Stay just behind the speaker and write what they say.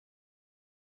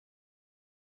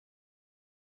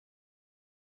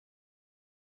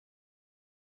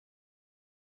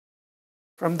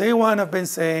From day one, I've been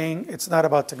saying it's not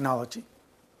about technology.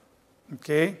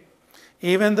 Okay?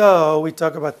 Even though we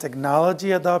talk about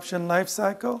technology adoption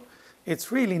lifecycle,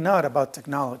 it's really not about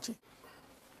technology.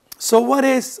 So what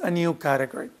is a new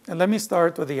category? And let me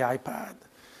start with the iPad.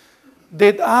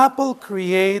 Did Apple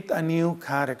create a new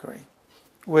category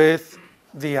with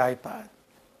the iPad?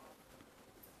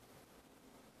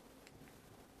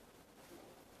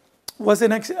 Was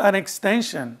it an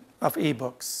extension of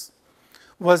ebooks?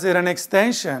 Was it an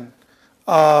extension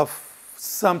of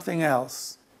something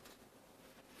else?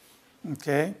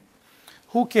 Okay.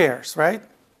 Who cares, right?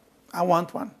 I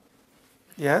want one.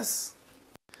 Yes?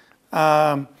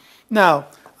 Now,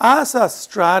 as a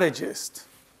strategist,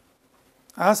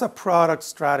 as a product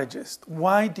strategist,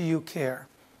 why do you care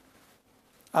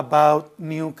about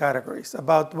new categories,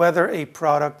 about whether a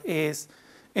product is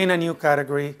in a new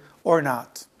category or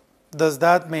not? Does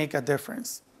that make a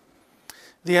difference?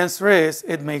 The answer is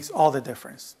it makes all the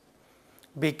difference.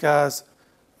 Because,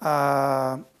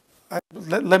 let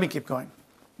me keep going,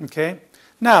 okay?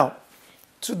 Now,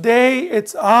 today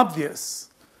it's obvious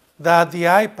that the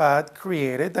iPad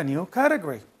created a new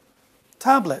category,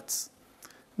 tablets.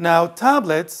 Now,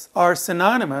 tablets are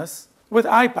synonymous with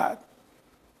iPad.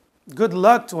 Good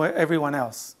luck to everyone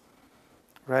else,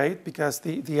 right? Because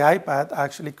the iPad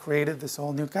actually created this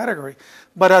whole new category.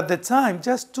 But at the time,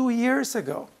 just 2 years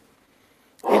ago,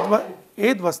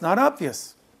 it was not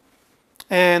obvious.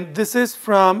 And this is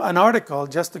from an article,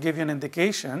 just to give you an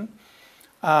indication,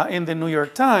 in the New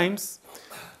York Times.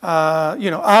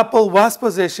 Apple was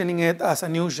positioning it as a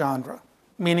new genre,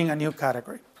 meaning a new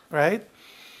category, right?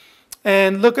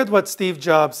 And look at what Steve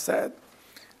Jobs said.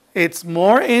 It's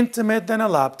more intimate than a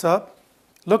laptop.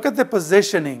 Look at the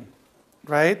positioning,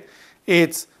 right?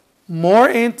 It's more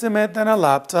intimate than a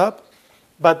laptop,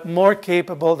 but more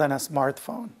capable than a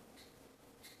smartphone.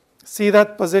 See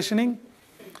that positioning?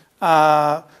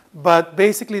 But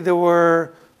basically, they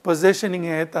were positioning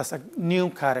it as a new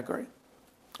category,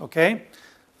 okay?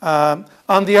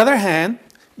 On the other hand,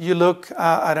 you look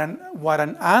at what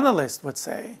an analyst would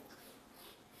say.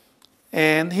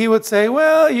 And he would say,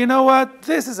 well, you know what?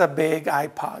 This is a big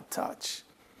iPod Touch,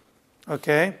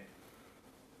 okay?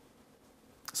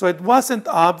 So it wasn't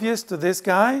obvious to this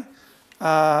guy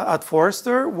at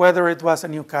Forrester whether it was a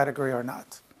new category or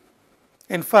not.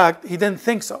 In fact, he didn't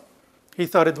think so. He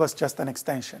thought it was just an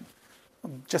extension,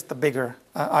 just a bigger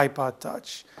iPod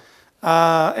Touch.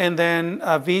 And then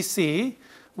VC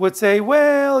would say,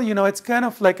 well, it's kind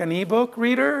of like an ebook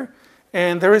reader,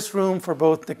 and there is room for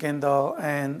both the Kindle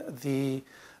and the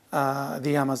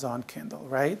Amazon Kindle,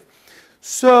 right?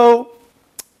 So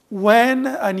when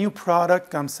a new product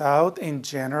comes out in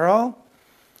general,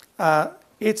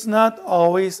 it's not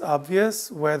always obvious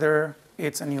whether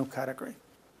it's a new category,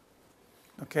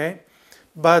 okay?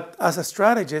 But as a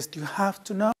strategist, you have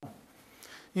to know.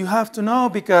 You have to know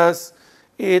because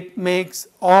it makes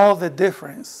all the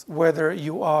difference whether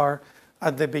you are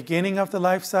at the beginning of the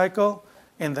life cycle,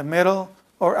 in the middle,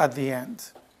 or at the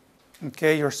end.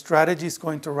 Okay, your strategy is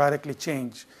going to radically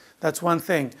change. That's one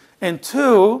thing. And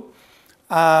two,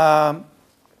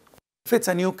 if it's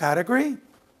a new category,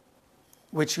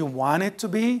 which you want it to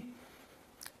be,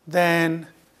 then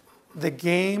the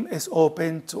game is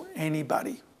open to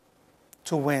anybody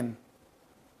to win.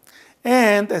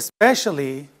 And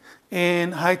especially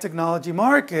in high technology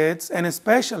markets, and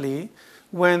especially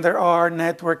when there are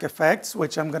network effects,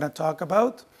 which I'm going to talk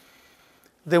about,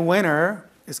 the winner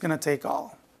is going to take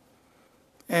all.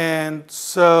 And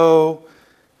so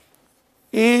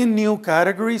in new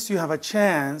categories, you have a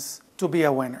chance to be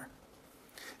a winner.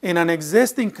 In an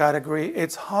existing category,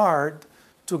 it's hard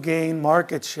to gain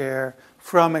market share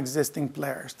from existing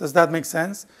players. Does that make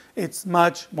sense? It's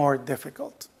much more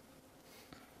difficult.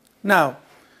 Now,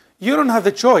 you don't have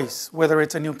the choice whether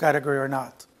it's a new category or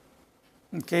not.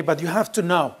 Okay, but you have to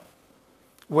know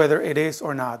whether it is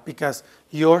or not, because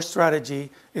your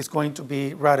strategy is going to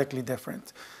be radically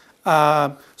different.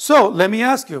 So let me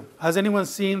ask you, has anyone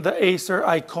seen the Acer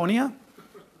Iconia?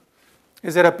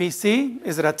 Is it a PC?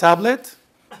 Is it a tablet?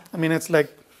 I mean, it's like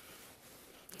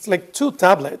 2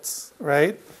 tablets,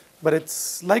 right? But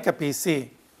it's like a PC.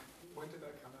 When did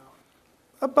that come out?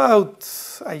 About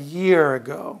a year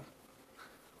ago,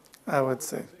 I would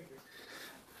say.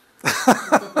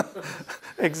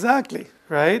 Exactly,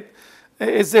 right?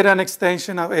 Is it an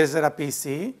extension of, is it a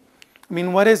PC? I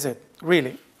mean, what is it,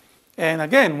 really? And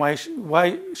again, why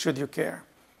should you care?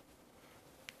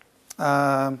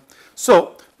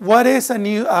 So what is a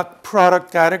new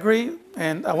product category?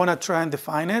 And I want to try and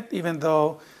define it, even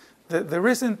though there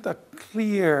isn't a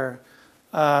clear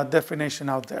definition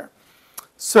out there.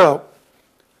 So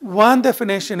One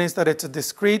definition is that it's a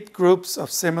discrete groups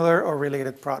of similar or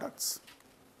related products.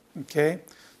 Okay?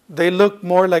 They look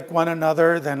more like one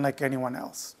another than like anyone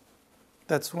else.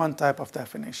 That's one type of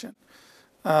definition.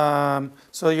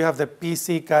 So you have the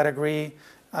PC category,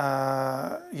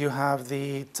 you have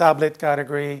the tablet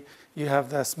category, you have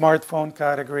the smartphone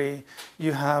category,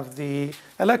 you have the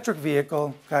electric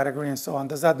vehicle category, and so on.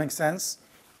 Does that make sense?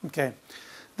 Okay.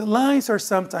 The lines are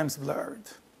sometimes blurred.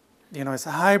 You know, it's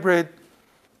a hybrid,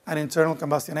 an internal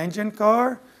combustion engine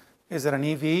car. Is it an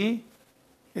EV?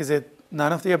 Is it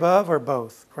none of the above or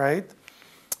both, right?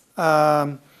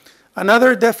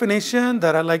 Another definition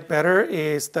that I like better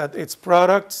is that it's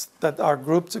products that are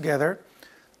grouped together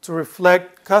to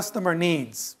reflect customer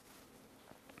needs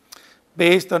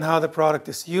based on how the product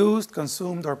is used,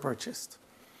 consumed, or purchased.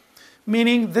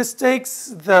 Meaning this takes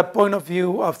the point of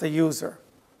view of the user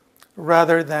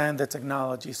rather than the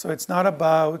technology. So it's not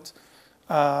about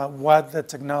what the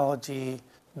technology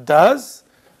does,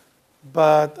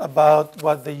 but about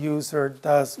what the user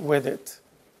does with it,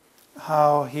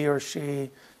 how he or she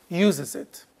uses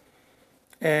it.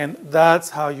 And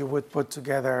that's how you would put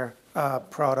together a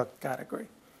product category.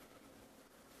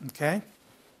 Okay?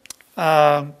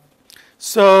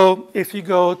 So if you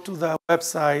go to the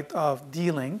website of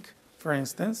D-Link, for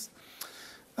instance,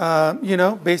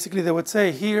 basically they would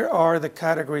say, here are the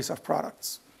categories of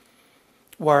products.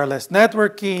 Wireless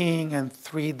networking and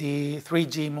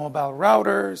 3G mobile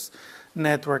routers,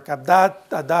 network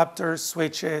adapters,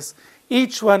 switches.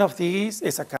 Each one of these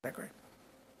is a category.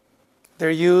 They're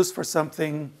used for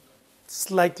something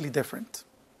slightly different,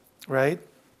 right?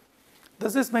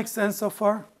 Does this make sense so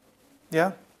far?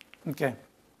 Yeah? Okay.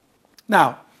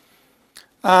 Now,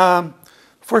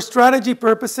 for strategy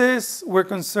purposes, we're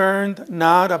concerned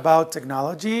not about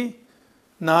technology,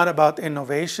 not about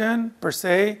innovation per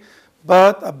se,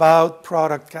 but about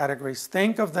product categories.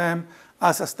 Think of them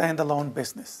as a standalone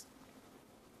business.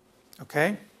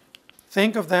 Okay?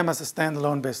 Think of them as a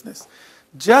standalone business.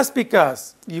 Just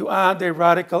because you add a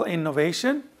radical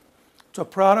innovation to a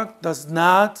product does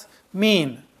not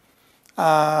mean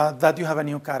that you have a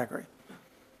new category.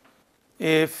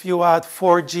 If you add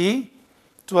 4G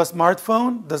to a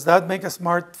smartphone, does that make a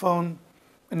smartphone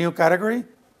a new category?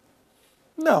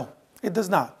 No, it does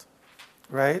not,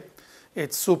 right?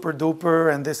 It's super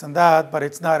duper and this and that, but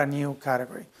it's not a new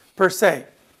category per se,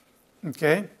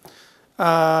 okay?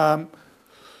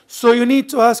 So you need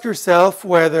to ask yourself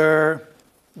whether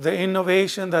the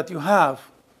innovation that you have,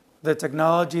 the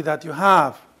technology that you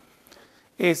have,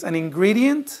 is an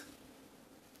ingredient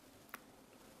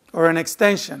or an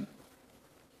extension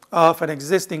of an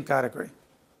existing category.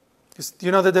 Do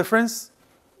you know the difference?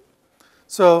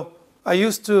 So I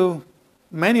used to,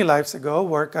 many lives ago,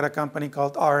 work at a company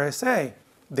called RSA,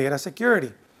 Data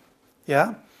Security.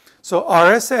 Yeah? So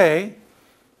RSA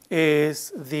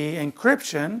is the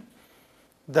encryption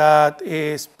that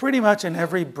is pretty much in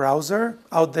every browser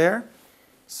out there.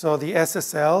 So the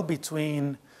SSL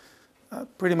between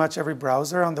pretty much every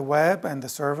browser on the web and the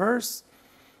servers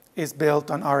is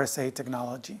built on RSA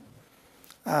technology.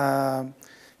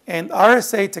 And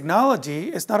RSA technology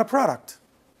is not a product.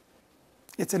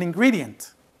 It's an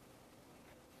ingredient.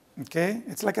 Okay?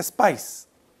 It's like a spice.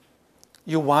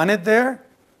 You want it there,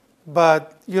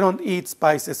 but you don't eat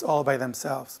spices all by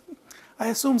themselves. I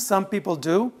assume some people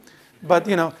do, but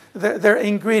they're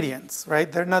ingredients,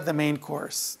 right? They're not the main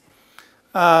course.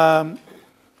 So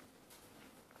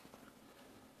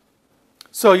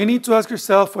you need to ask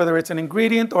yourself whether it's an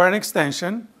ingredient or an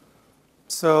extension.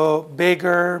 So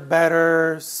bigger,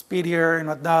 better, speedier, and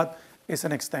whatnot is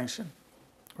an extension,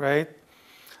 right?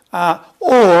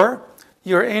 Or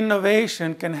your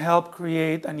innovation can help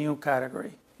create a new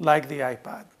category, like the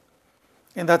iPad.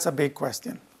 And that's a big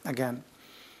question, again.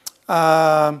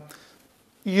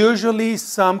 Usually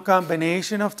some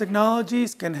combination of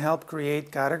technologies can help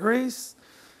create categories.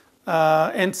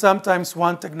 And sometimes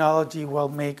one technology will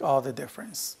make all the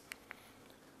difference.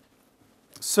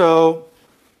 So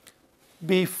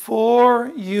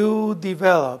before you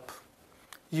develop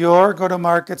your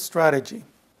go-to-market strategy,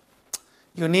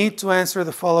 you need to answer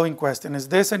the following question. Is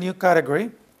this a new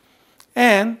category?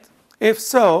 And if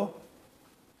so,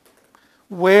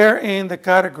 where in the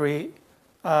category,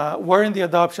 where in the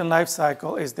adoption life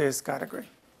cycle is this category?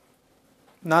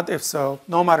 Not if so,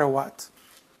 no matter what.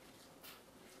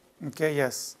 Okay,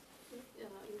 yes? In the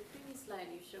previous slide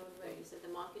you showed where you said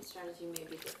the market strategy may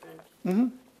be different. Mm-hmm.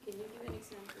 Can you give an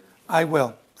example? I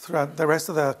will. Throughout the rest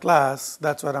of the class,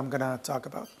 that's what I'm going to talk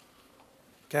about.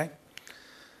 Okay?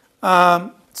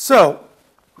 So,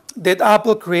 did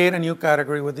Apple create a new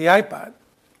category with the iPad?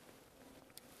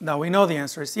 Now, we know the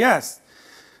answer is yes.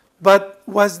 But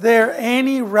was there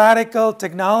any radical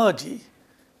technology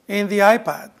in the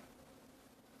iPad?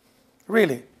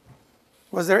 Really?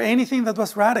 Was there anything that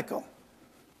was radical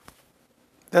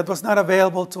that was not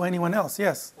available to anyone else?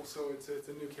 Yes? Well, so it's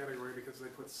a new category because they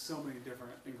put so many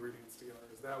different ingredients together.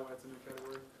 Is that why it's a new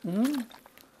category?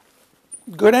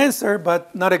 Good answer,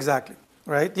 but not exactly,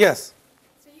 right? Yes?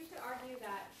 So you could argue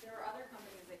that there were other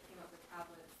companies that came up with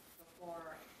tablets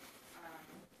before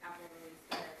Apple released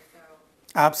theirs. So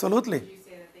Absolutely. would you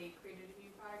say that they created a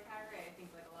new product category? I think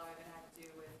like a lot of it had to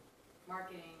do with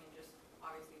marketing and just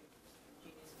obviously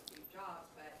genius of Steve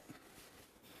Jobs, but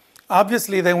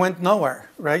Obviously, they went nowhere,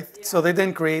 right? Yeah. So they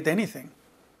didn't create anything.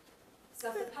 So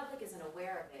if the public isn't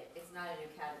aware of it, it's not a new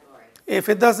category. If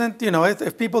it doesn't,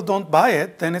 if people don't buy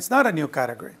it, then it's not a new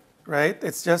category, right?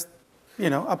 It's just,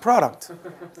 a product.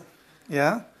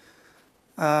 Yeah?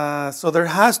 So there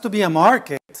has to be a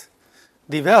market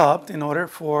developed in order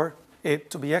for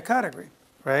it to be a category,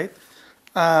 right?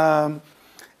 And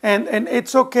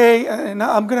it's okay, and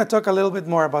I'm going to talk a little bit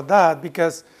more about that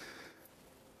because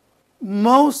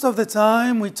most of the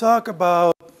time we talk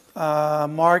about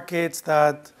markets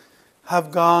that have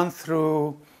gone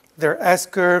through their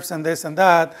S-curves and this and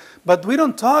that, but we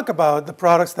don't talk about the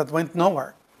products that went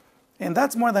nowhere. And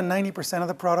that's more than 90% of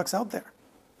the products out there,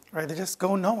 right? They just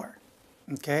go nowhere,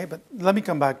 okay? But let me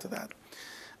come back to that.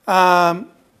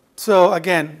 So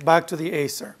again, back to the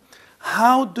Acer.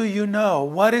 How do you know?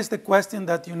 What is the question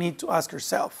that you need to ask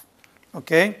yourself,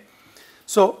 okay?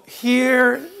 So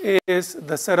here is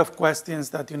the set of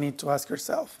questions that you need to ask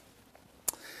yourself.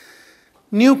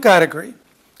 New category.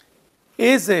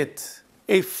 Is it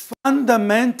a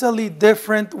fundamentally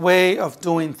different way of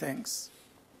doing things?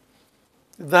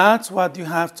 That's what you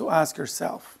have to ask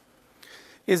yourself.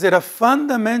 Is it a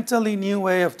fundamentally new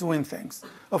way of doing things?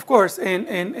 Of course,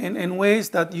 in ways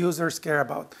that users care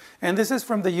about. And this is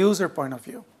from the user point of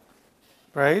view,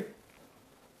 right?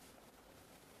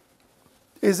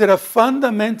 Is it a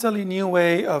fundamentally new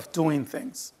way of doing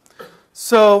things?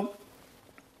 So,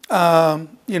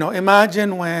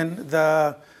 imagine when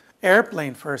the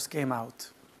airplane first came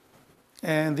out.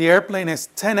 And the airplane is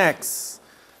 10x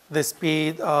the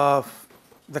speed of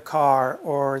the car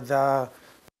or the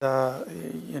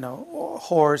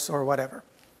horse or whatever.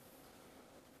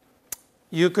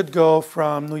 You could go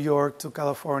from New York to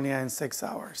California in 6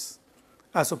 hours,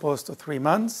 as opposed to 3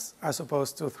 months, as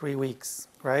opposed to 3 weeks,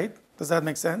 right? Does that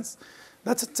make sense?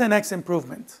 That's a 10x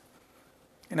improvement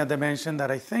in a dimension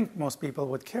that I think most people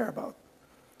would care about.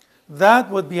 That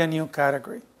would be a new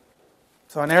category.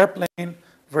 So an airplane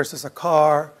versus a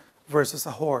car versus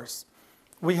a horse.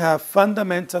 We have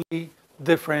fundamentally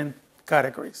different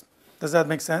categories. Does that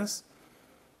make sense?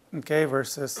 Okay,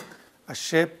 versus a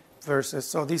ship versus,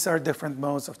 so these are different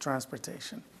modes of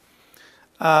transportation.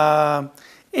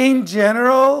 In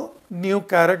general, new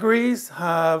categories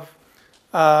have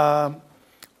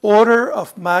order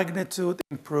of magnitude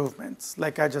improvements,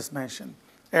 like I just mentioned.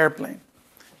 Airplane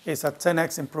is a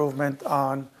 10x improvement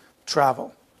on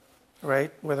travel,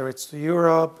 right? Whether it's to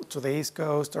Europe, to the East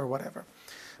Coast, or whatever.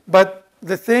 But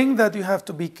the thing that you have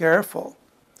to be careful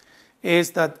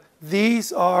is that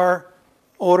these are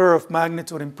order of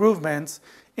magnitude improvements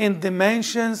in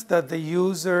dimensions that the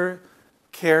user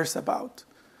cares about,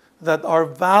 that are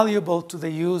valuable to the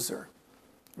user,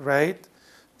 right?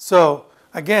 So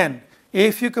again,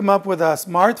 if you come up with a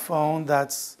smartphone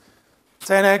that's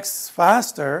 10x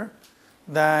faster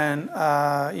than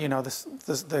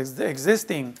the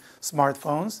existing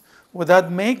smartphones, would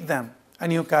that make them a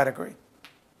new category?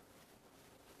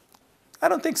 I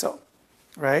don't think so,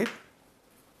 right?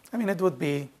 I mean, it would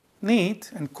be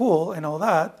neat and cool and all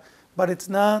that, but it's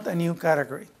not a new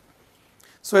category.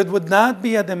 So it would not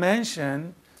be a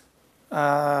dimension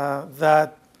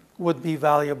that would be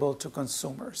valuable to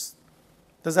consumers.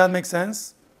 Does that make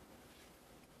sense?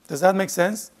 Does that make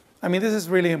sense? I mean, this is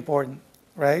really important,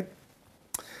 right?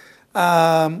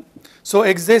 So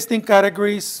existing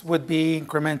categories would be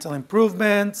incremental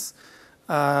improvements.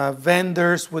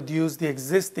 Vendors would use the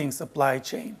existing supply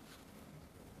chain.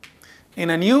 In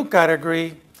a new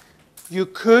category, you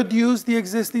could use the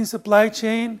existing supply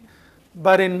chain,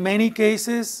 but in many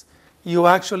cases, you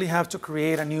actually have to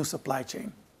create a new supply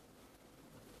chain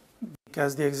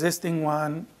because the existing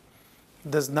one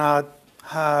does not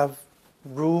have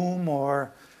room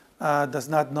or does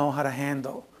not know how to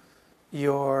handle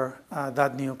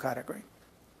that new category.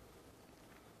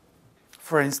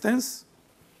 For instance,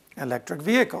 electric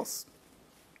vehicles,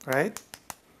 right?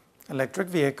 Electric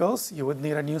vehicles, you would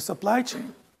need a new supply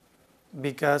chain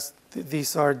because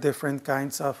these are different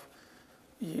kinds of,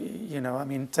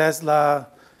 Tesla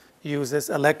uses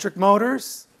electric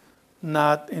motors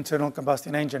not internal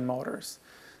combustion engine motors.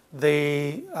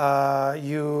 They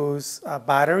use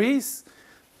batteries.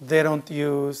 They don't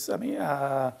use,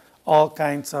 all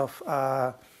kinds of,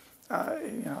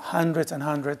 hundreds and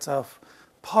hundreds of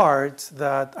parts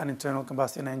that an internal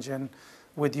combustion engine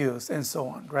would use, and so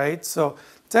on, right? So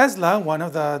Tesla, one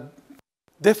of the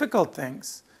difficult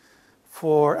things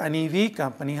for an EV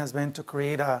company has been to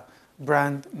create a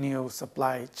brand new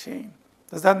supply chain.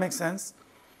 Does that make sense?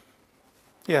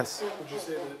 Yes. Would you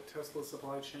say that Tesla's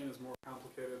supply chain is more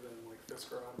complicated than like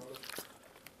Fisker Automotive?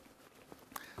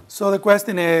 So the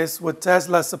question is, would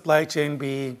Tesla's supply chain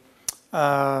be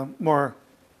more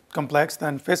complex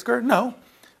than Fisker? No.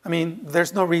 I mean,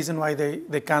 there's no reason why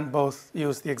they can't both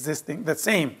use the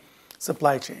same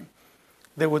supply chain.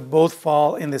 They would both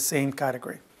fall in the same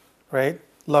category, right?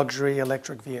 Luxury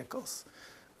electric vehicles.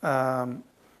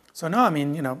 So no, I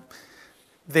mean,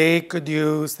 they could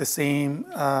use the same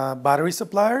battery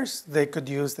suppliers, they could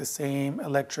use the same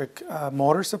electric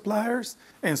motor suppliers,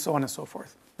 and so on and so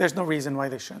forth. There's no reason why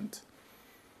they shouldn't.